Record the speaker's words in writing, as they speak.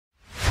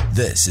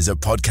This is a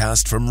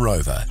podcast from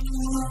Rover.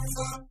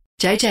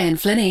 JJ and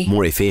Flinny.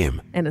 More FM.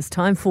 And it's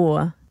time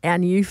for our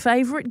new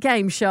favourite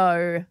game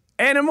show.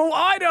 Animal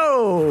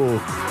Idol.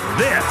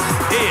 This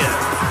is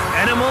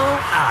Animal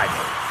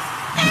Idol.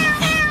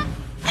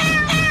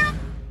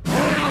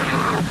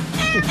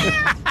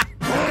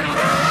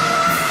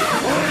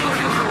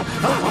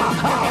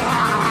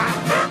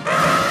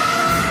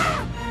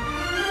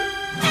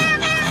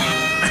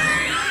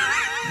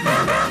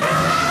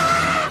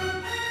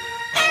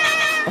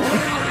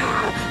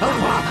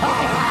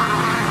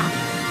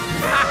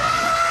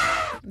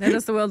 That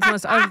is the world's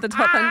most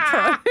over-the-top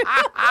intro.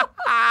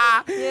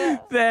 Yeah.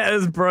 That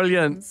is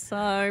brilliant.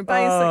 So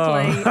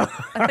basically,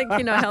 I think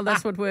you know how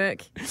this would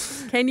work.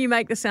 Can you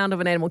make the sound of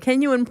an animal?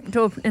 Can you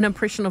do an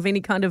impression of any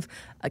kind of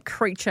a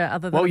creature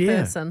other than a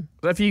person?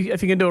 If you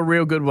can do a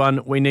real good one,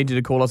 we need you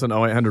to call us on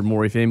 0800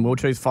 More FM. We'll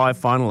choose 5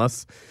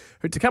 finalists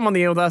who to come on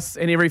the air with us,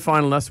 and every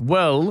finalist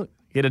will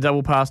get a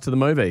double pass to the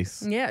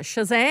movies. Yeah,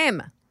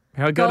 Shazam.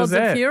 How good Gods is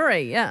that? of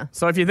Fury, yeah.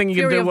 So if you think you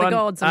Fury can of do the one,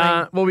 gods, I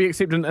mean. will we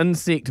accept an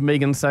insect?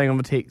 Megan's saying on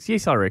the text.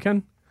 Yes, I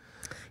reckon.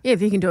 Yeah,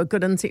 if you can do a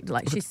good insect,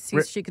 like she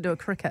says she could do a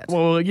cricket.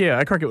 Well, yeah,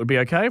 a cricket would be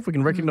okay if we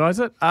can recognise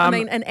it. I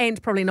mean, an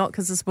ant probably not,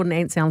 because this is what an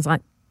ant sounds like.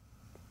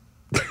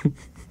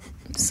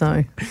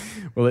 So,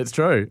 well, that's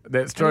true.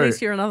 That's true.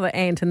 unless you're another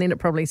ant, and then it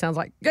probably sounds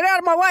like, get out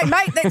of my way,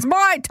 mate, that's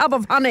my tub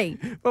of honey.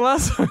 The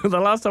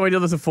last time we did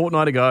this a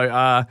fortnight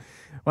ago,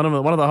 one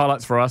of the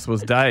highlights for us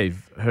was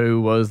Dave,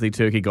 who was the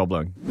turkey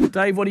gobbling.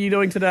 Dave, what are you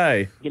doing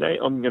today? G'day,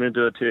 I'm going to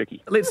do a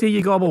turkey. Let's hear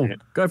you gobble.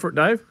 Go for it,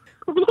 Dave.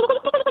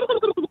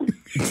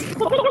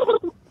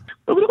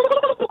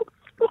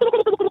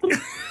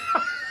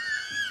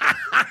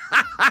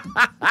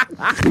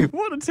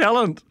 What a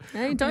talent.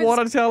 Hey, What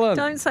a talent.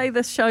 Don't say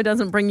this show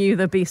doesn't bring you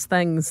the best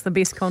things, the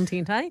best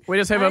content, eh? We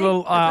just have a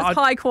little... It's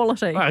high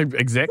quality.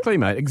 Exactly,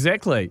 mate,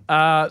 exactly.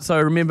 So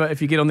remember,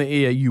 if you get on the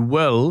air,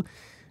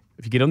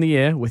 if you get on the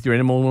air with your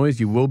animal noise,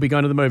 you will be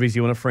going to the movies,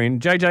 you and a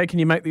friend. JJ, can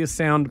you make the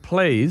sound,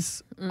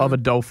 please, of a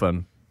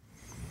dolphin?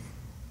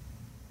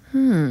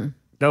 Go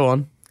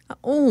on.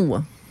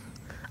 Oh.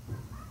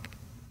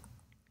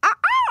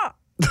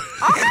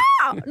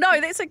 No,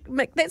 that's a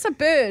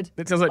bird.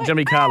 That sounds like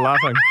Jimmy Carr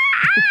laughing.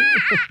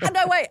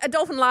 No, wait, a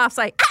dolphin laughs,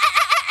 say.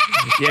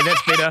 Yeah,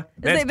 that's better.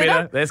 That's that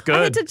better? That's I good.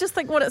 had to just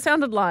think what it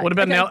sounded like. What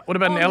about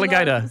an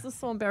alligator? No, this is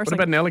so embarrassing. What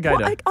about an alligator?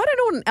 Well, I don't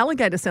know what an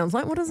alligator sounds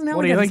like. What does an alligator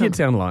What do you think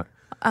sound it'd sound like?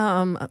 I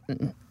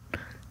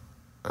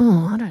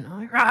don't know.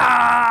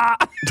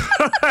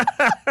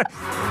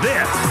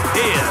 This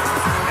is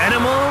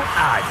Animal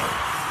Idol.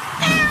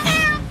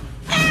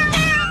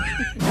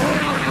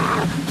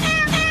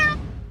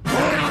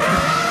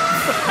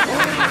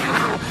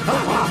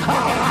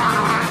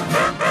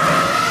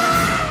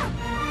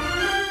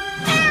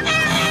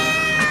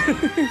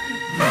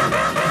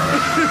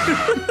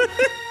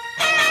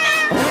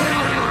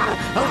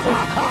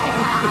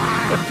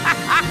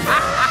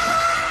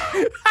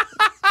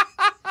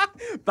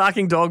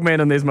 Barking dog man,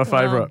 and there's my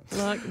favourite.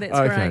 Look, that's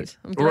Okay.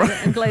 great.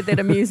 I'm glad that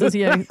amuses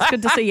you. It's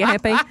good to see you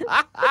happy.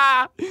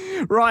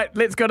 Right,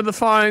 let's go to the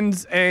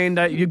phones, and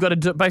you've got to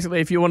do, basically,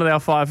 if you're one of our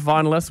 5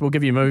 finalists, we'll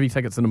give you movie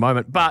tickets in a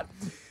moment, but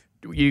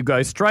you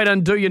go straight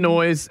in, do your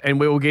noise, and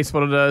we will guess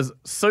what it is.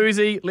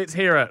 Susie, let's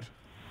hear it.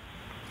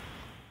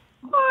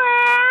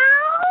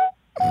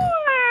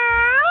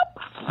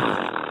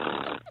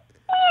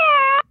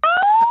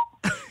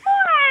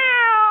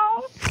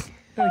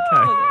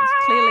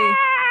 Okay.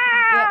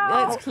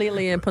 That's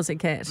clearly a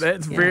pussycat.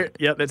 That's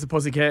that's a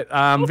pussycat.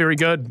 Very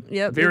good.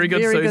 Yep, very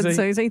good, very Susie. good,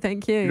 Susie.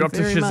 Thank you. You're off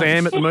to very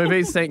Shazam much. at the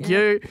movies. Thank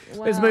you.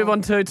 Let's Wow. move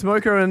on to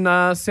Temuka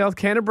in South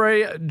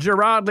Canterbury.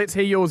 Gerard, let's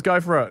hear yours. Go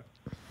for it.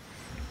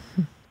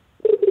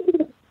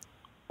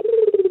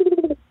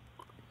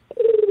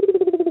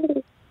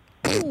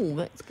 Ooh,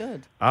 that's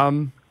good.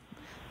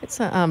 It's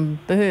a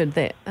bird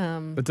that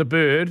It's a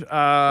bird. you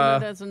know,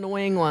 those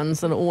annoying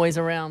ones that are always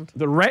around.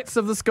 The rats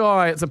of the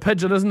sky. It's a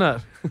pigeon, isn't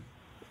it?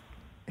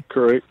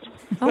 Correct.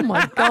 Oh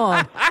my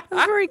God,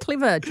 that's very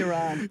clever,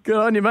 Gerard. Good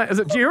on you, mate. Is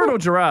it Gerard or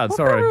Gerard?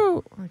 Sorry.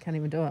 I can't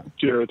even do it.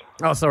 Jared.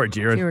 Oh, sorry,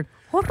 Gerard. Gerard.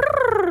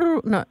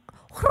 No.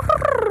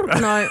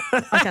 No,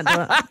 I can't do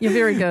it. You're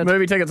very good.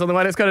 Movie tickets on the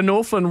way. Let's go to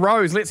Northland.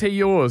 Rose, let's hear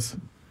yours.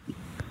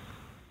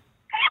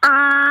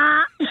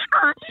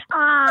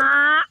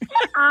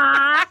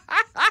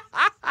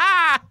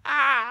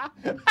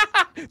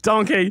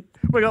 Donkey.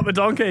 We got the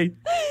donkey.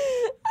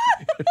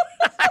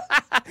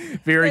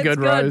 Very That's good,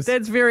 Rose.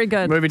 That's very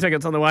good. Movie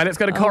tickets on the way. Let's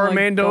go to my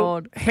Coromandel.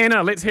 God.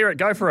 Hannah, let's hear it.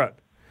 Go for it.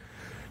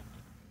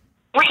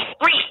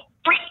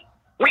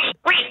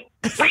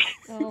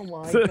 Oh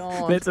my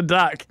God. That's a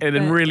duck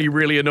and really,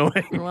 really annoying.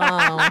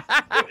 Wow.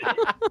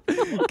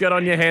 Good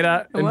on you,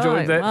 Hannah. Enjoyed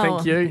Right, that. well,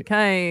 Thank you.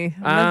 Okay.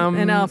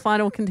 And our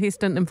final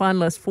contestant and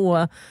finalist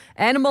for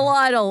Animal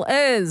Idol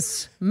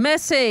is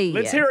Missy.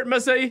 Let's hear it,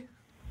 Missy.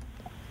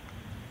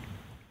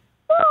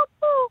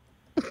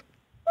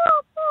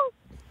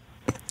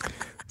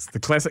 It's the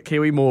classic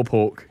Kiwi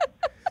moorpork.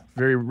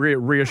 Very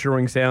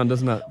reassuring sound,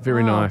 isn't it?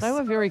 Very Wow, nice. They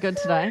were very good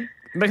today.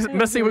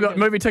 Missy, we've got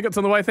movie tickets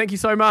on the way. Thank you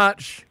so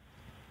much.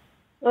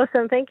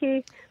 Awesome, thank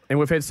you. And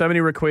we've had so many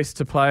requests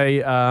to play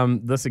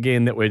this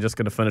again that we're just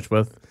going to finish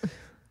with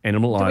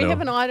Animal Idol.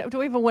 Do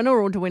we have a winner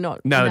or do we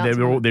not? No,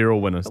 announce they're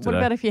all winners But today. what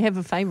about if you have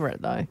a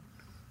favourite though?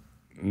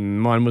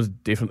 Mine was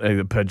definitely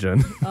the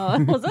pigeon. Oh,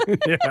 was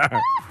it? Yeah.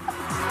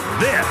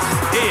 This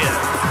is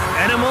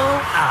Animal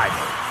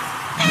Idol.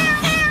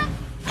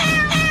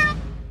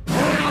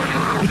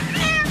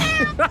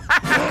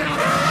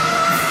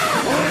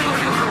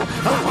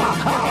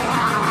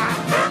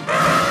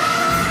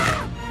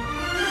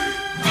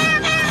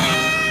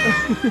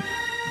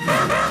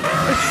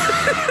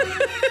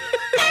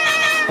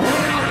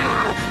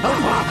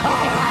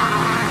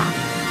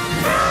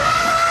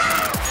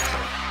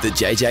 The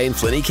JJ and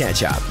Flinny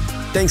catch up.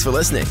 Thanks for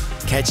listening.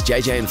 Catch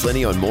JJ and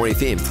Flinny on More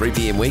FM 3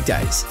 p.m.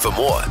 weekdays. For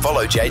more,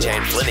 follow JJ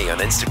and Flinny on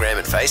Instagram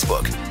and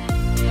Facebook.